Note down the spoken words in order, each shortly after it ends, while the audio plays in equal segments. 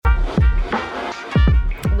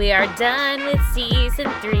We are done with season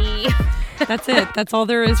 3. That's it. That's all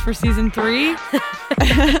there is for season 3.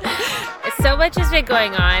 So much has been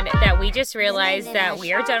going on that we just realized that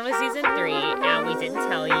we are done with season 3, and we didn't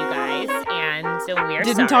tell you guys, and so we're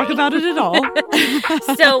Didn't talk about it at all.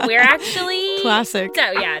 So we're actually... Classic.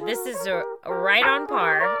 So yeah, this is right on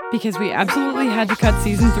par. Because we absolutely had to cut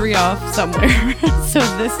season 3 off somewhere. So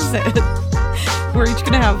this is it. We're each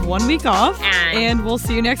going to have 1 week off, and we'll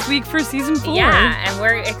see you next week for season 4. Yeah, and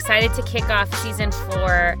we're excited to kick off season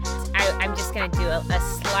 4. I'm just going to do a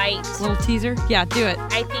slight... little teaser? Yeah, do it.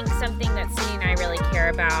 I think something that Cindy and I really care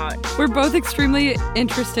about. We're both extremely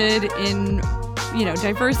interested in,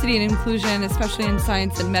 diversity and inclusion, especially in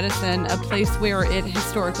science and medicine, a place where it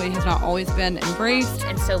historically has not always been embraced.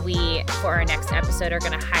 And so we, for our next episode, are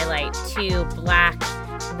going to highlight 2 Black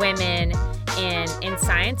women in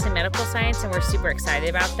science and medical science, and we're super excited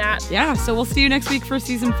about that. Yeah, so we'll see you next week for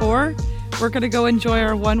season 4. We're going to go enjoy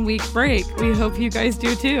our 1 week break. We hope you guys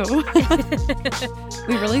do too.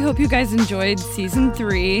 We really hope you guys enjoyed season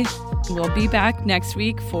 3. We'll be back next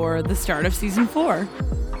week for the start of season 4.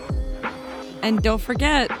 And don't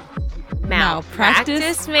forget,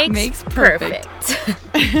 malpractice makes perfect.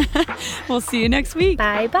 We'll see you next week.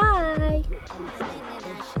 Bye-bye.